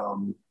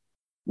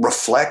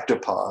reflect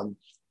upon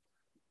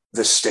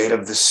the state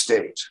of the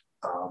state.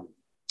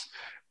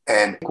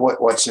 And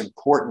what's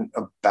important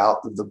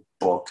about the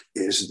book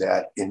is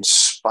that in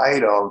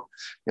spite of,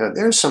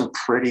 there's some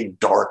pretty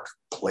dark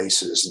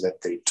places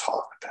that they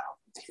talk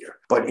about here,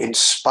 but in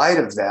spite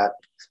of that,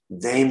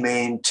 they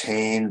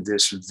maintain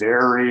this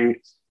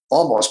very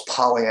almost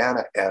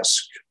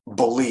Pollyanna-esque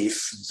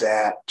belief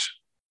that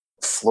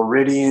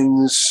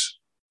Floridians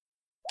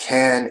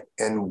can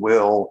and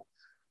will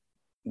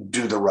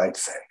do the right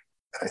thing.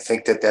 I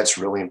think that that's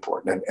really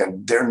important.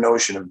 And their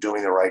notion of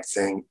doing the right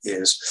thing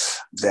is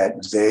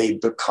that they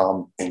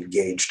become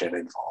engaged and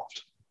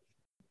involved.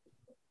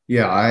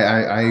 Yeah,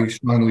 I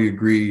strongly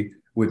agree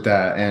with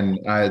that. And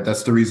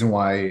that's the reason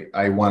why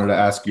I wanted to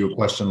ask you a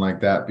question like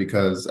that,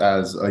 because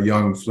as a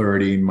young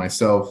Floridian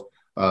myself,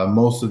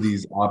 most of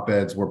these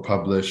op-eds were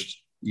published,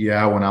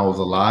 when I was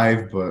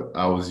alive, but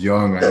I was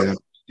young. I didn't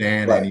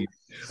understand any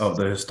of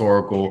the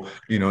historical,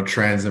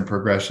 trends and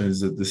progressions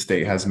that the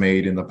state has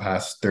made in the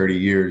past 30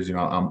 years.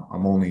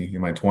 I'm only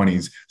in my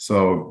 20s.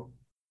 So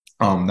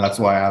that's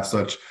why I have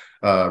such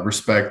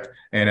respect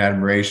and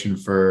admiration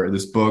for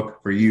this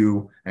book, for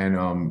you,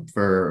 and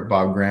for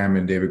Bob Graham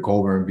and David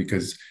Colburn,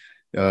 because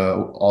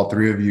all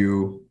three of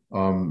you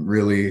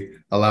really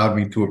allowed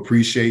me to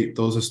appreciate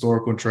those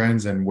historical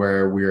trends and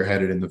where we are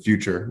headed in the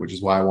future, which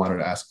is why I wanted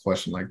to ask a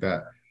question like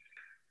that.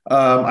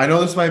 I know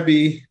this might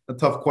be a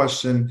tough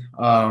question,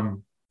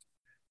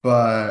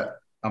 but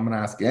I'm going to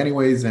ask you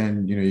anyways.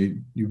 And,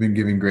 you've been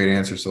giving great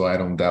answers, so I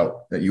don't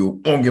doubt that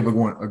you won't give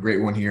a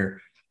great one here.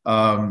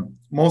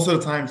 Most of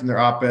the times in their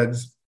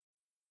op-eds,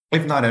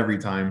 if not every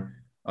time,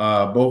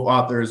 both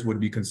authors would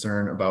be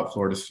concerned about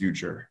Florida's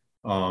future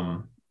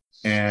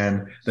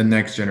and the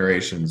next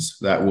generations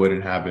that would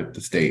inhabit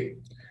the state.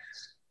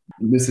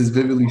 This is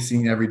vividly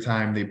seen every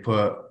time they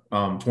put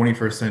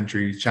 21st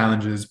century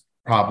challenges,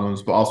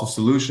 problems, but also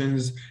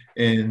solutions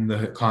in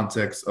the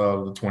context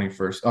of the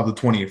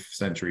 20th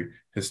century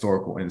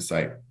historical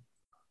insight.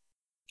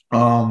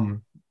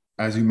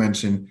 As you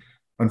mentioned,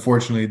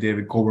 unfortunately,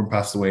 David Colburn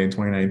passed away in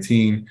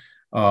 2019.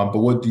 But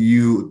what do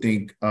you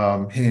think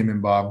him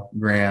and Bob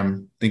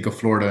Graham think of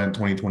Florida in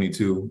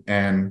 2022,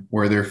 and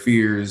were their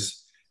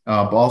fears,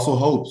 but also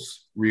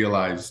hopes,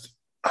 realized?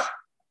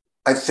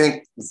 I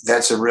think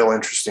that's a real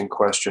interesting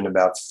question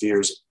about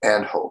fears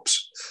and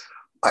hopes.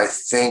 I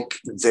think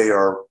they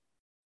are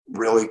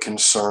really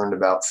concerned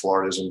about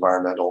Florida's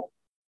environmental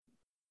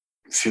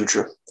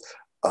future.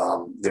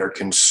 They're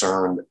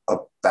concerned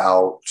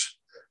about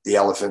the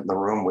elephant in the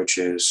room, which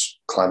is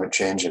climate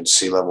change and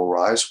sea level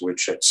rise,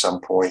 which at some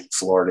point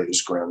Florida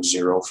is ground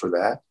zero for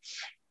that.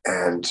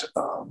 And,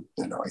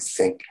 I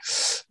think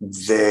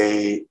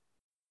they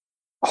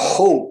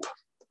hope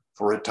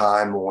for a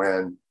time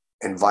when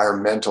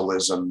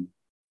environmentalism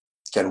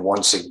can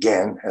once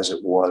again, as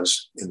it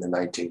was in the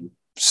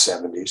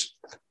 1970s,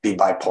 be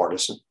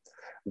bipartisan,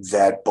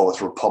 that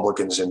both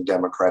Republicans and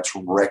Democrats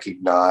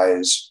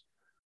recognize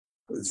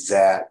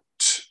that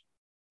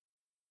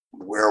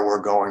where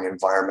we're going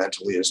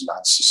environmentally is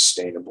not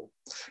sustainable.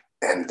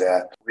 And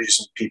that the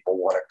reason people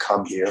want to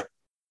come here,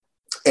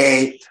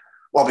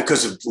 well,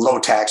 because of low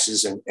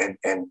taxes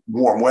and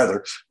warm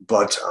weather,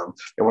 but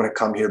they want to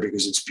come here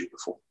because it's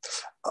beautiful.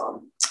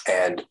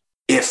 And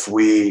if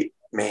we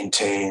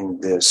maintain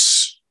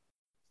this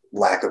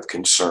lack of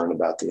concern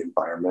about the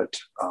environment,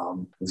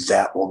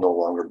 that will no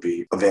longer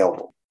be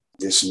available.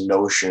 This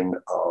notion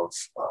of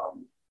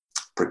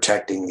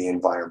protecting the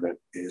environment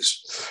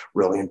is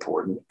really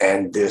important.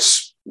 And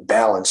this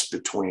balance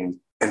between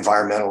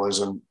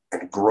environmentalism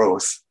and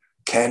growth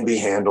can be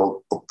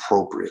handled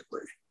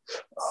appropriately.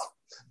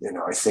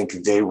 I think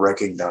they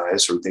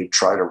recognize, or they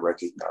try to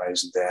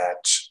recognize,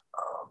 that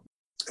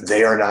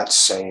they are not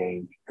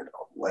saying,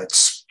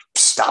 let's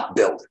stop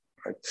building,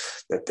 right?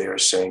 That they are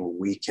saying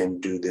we can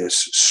do this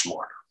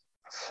smarter.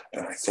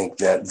 And I think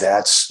that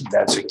that's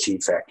a key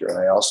factor. And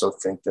I also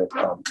think that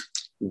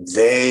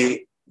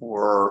they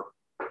were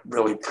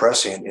really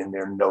prescient in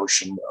their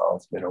notion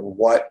of,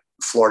 what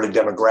Florida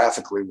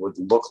demographically would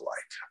look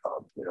like.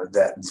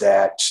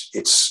 That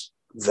it's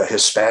the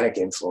Hispanic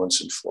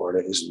influence in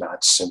Florida is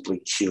not simply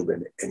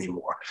Cuban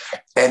anymore.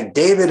 And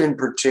David in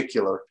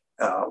particular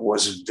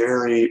was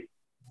very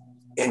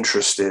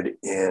interested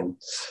in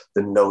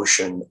the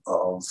notion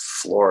of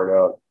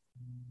Florida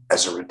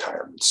as a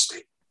retirement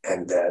state.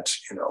 And that,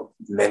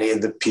 many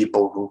of the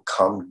people who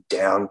come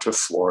down to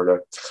Florida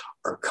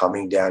are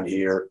coming down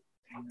here,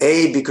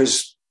 A,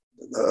 because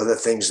of the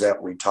things that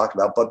we talked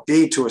about, but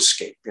B, to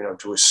escape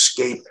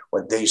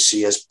what they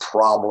see as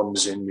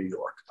problems in New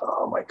York.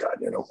 Oh my God,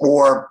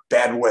 or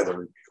bad weather in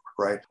New York,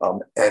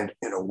 right? And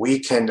we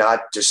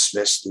cannot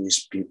dismiss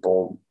these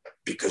people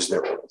because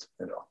they're old.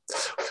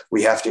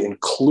 We have to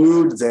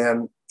include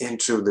them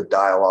into the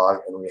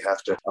dialogue, and we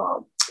have to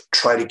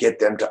try to get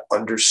them to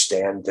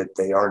understand that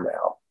they are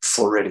now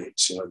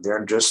Floridians.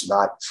 They're just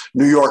not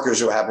New Yorkers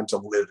who happen to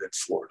live in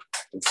Florida.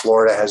 And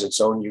Florida has its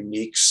own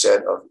unique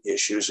set of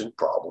issues and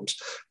problems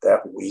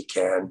that we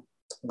can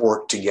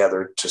work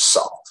together to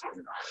solve.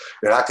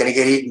 You're not going to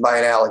get eaten by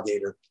an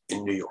alligator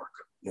in New York,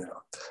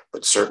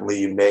 but certainly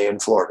you may in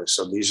Florida.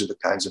 So these are the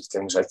kinds of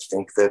things I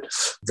think that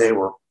they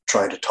were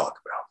trying to talk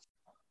about.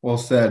 Well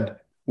said.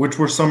 Which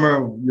were some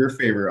of your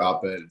favorite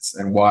op-eds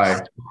and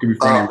why?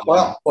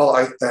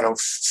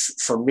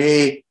 For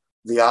me,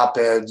 the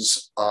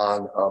op-eds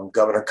on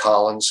Governor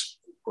Collins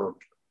were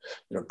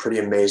pretty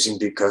amazing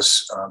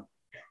because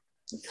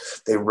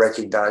they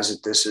recognize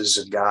that this is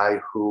a guy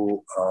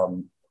who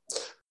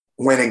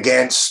went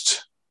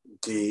against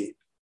the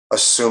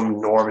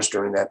assumed norms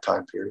during that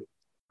time period.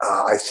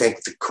 I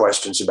think the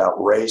questions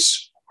about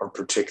race are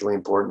particularly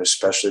important,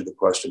 especially the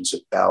questions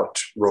about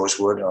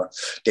Rosewood.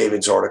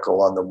 David's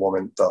article on the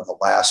woman, the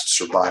last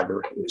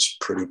survivor, is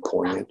pretty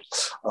poignant.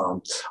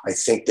 I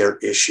think their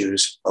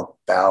issues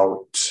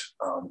about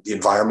the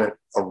environment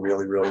are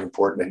really, really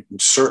important. And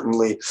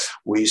certainly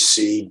we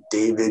see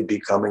David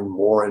becoming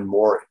more and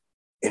more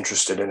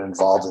interested and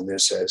involved in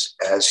this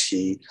as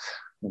he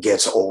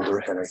gets older.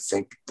 And I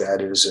think that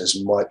is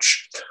as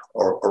much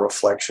a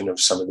reflection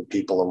of some of the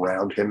people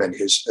around him. And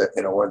his,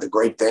 one of the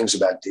great things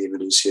about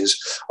David is his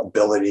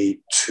ability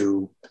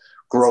to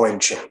grow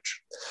and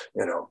change,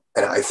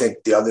 And I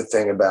think the other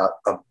thing about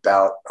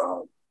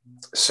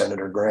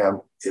Senator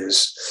Graham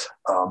is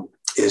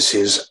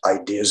his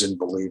ideas and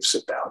beliefs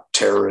about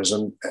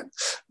terrorism and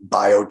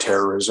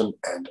bioterrorism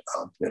and,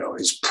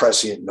 his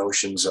prescient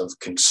notions of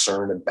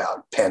concern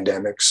about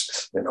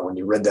pandemics. When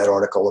you read that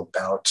article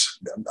about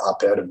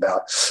op-ed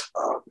about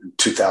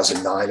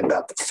 2009,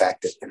 about the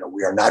fact that,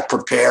 we are not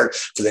prepared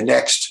for the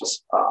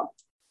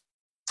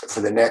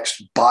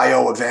next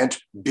bio event,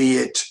 be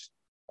it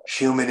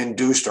human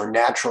induced or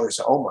natural. It's,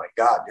 oh my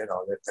God,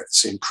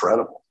 that's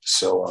incredible.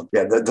 So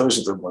those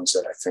are the ones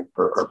that I think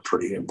are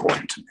pretty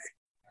important to me.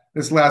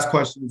 This last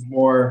question is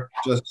more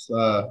just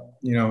a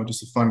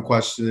fun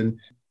question.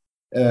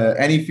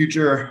 Any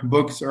future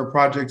books or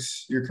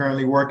projects you're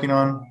currently working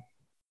on?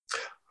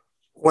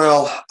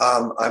 Well,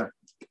 I've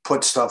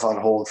put stuff on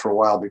hold for a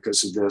while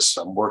because of this.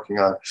 I'm working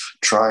on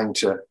trying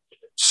to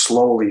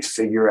slowly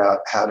figure out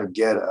how to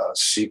get a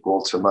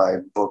sequel to my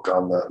book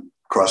on the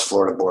Cross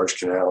Florida Barge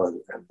Canal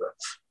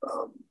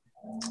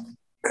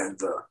and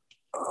the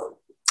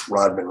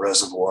Rodman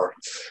Reservoir.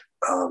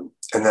 And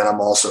then I'm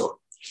also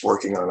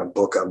working on a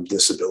book on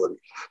disability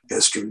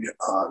history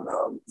on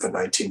the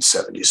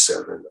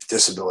 1977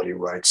 disability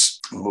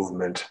rights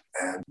movement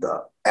and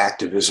the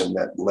activism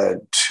that led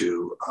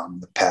to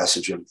the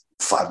passage of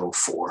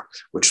 504,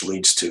 which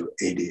leads to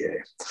ADA.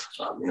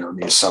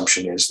 The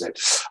assumption is that,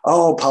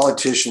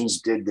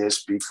 politicians did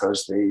this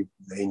because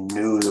they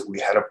knew that we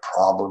had a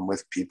problem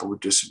with people with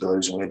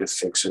disabilities and we had to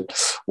fix it.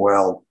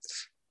 Well,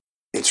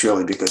 it's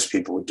really because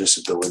people with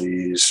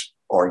disabilities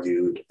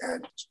argued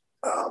and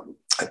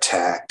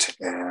attacked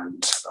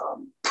and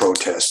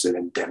protested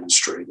and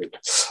demonstrated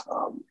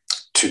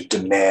to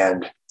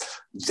demand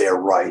their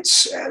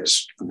rights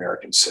as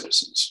American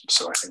citizens.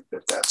 So I think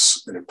that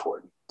that's an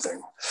important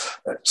thing.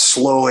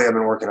 Slowly, I've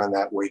been working on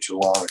that way too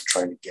long and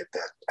trying to get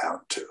that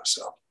out too.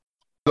 So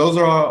Those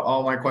are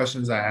all my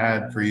questions I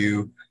had for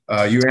you.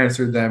 You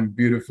answered them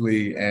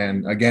beautifully.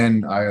 And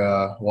again,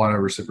 I want to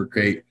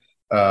reciprocate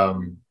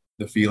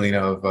the feeling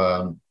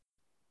of,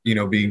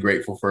 being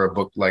grateful for a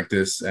book like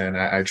this. And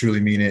I truly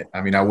mean it.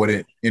 I mean, I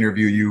wouldn't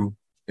interview you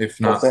if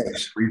Well, not for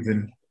thanks. that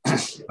reason.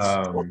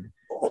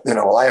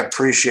 I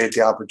appreciate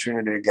the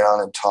opportunity to get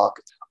on and talk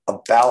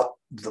about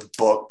the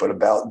book, but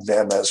about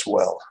them as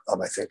well.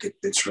 I think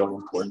it's really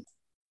important.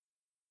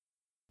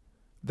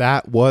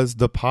 That was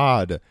the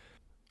pod.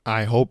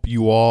 I hope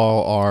you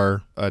all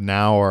are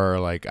now are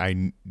like,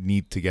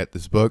 need to get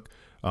this book.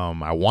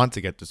 I want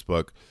to get this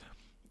book.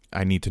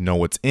 I need to know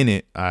what's in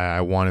it.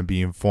 I want to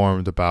be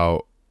informed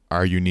about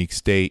our unique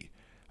state.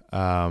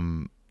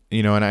 And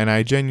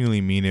I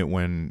genuinely mean it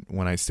when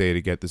I say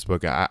to get this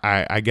book.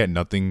 I get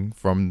nothing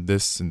from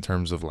this in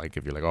terms of like,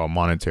 if you're like, oh,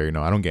 monetary.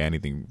 No, I don't get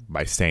anything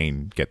by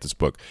saying get this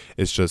book.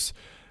 It's just,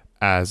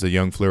 as a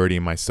young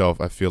Floridian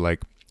myself, I feel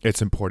like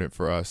it's important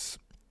for us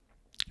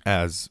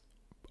as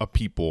a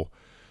people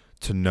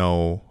to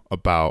know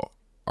about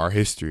our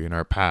history and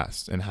our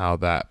past and how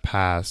that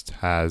past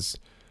has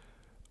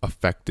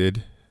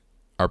affected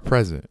our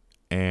present.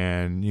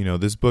 And,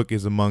 this book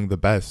is among the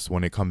best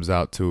when it comes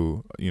out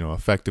to,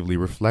 effectively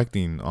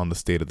reflecting on the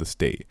state of the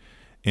state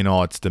in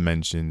all its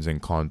dimensions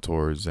and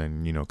contours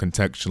and,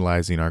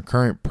 contextualizing our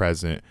current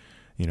present,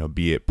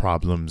 be it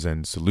problems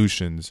and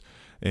solutions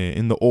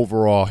in the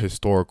overall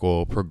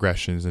historical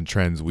progressions and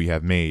trends we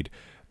have made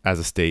as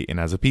a state and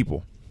as a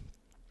people.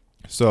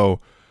 So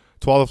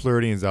to all the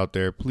Floridians out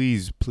there,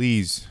 please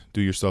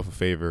do yourself a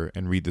favor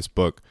and read this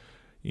book.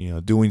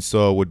 Doing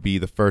so would be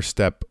the first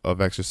step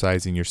of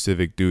exercising your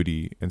civic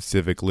duty and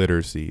civic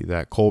literacy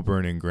that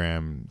Colburn and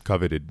Graham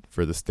coveted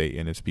for the state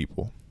and its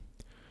people.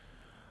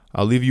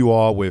 I'll leave you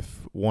all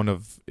with one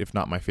of, if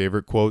not my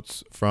favorite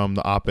quotes from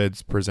the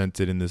op-eds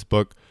presented in this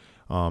book.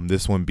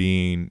 This one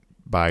being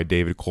by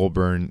David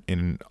Colburn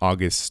in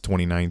August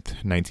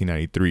 29th,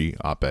 1993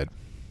 op-ed.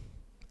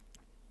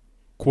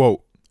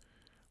 Quote,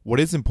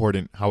 "What is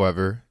important,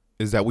 however,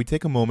 is that we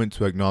take a moment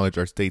to acknowledge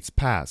our state's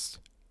past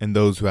and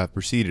those who have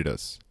preceded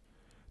us,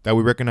 that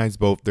we recognize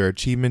both their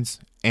achievements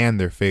and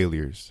their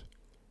failures.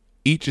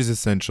 Each is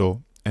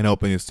essential in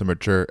helping us to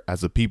mature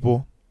as a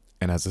people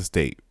and as a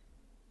state."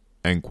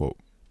 End quote.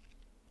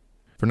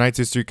 For Knight's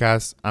History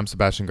Cast, I'm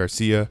Sebastian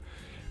Garcia.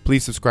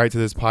 Please subscribe to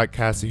this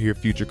podcast to hear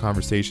future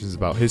conversations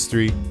about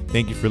history.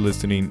 Thank you for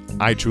listening.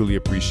 I truly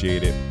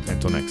appreciate it.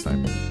 Until next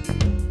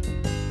time.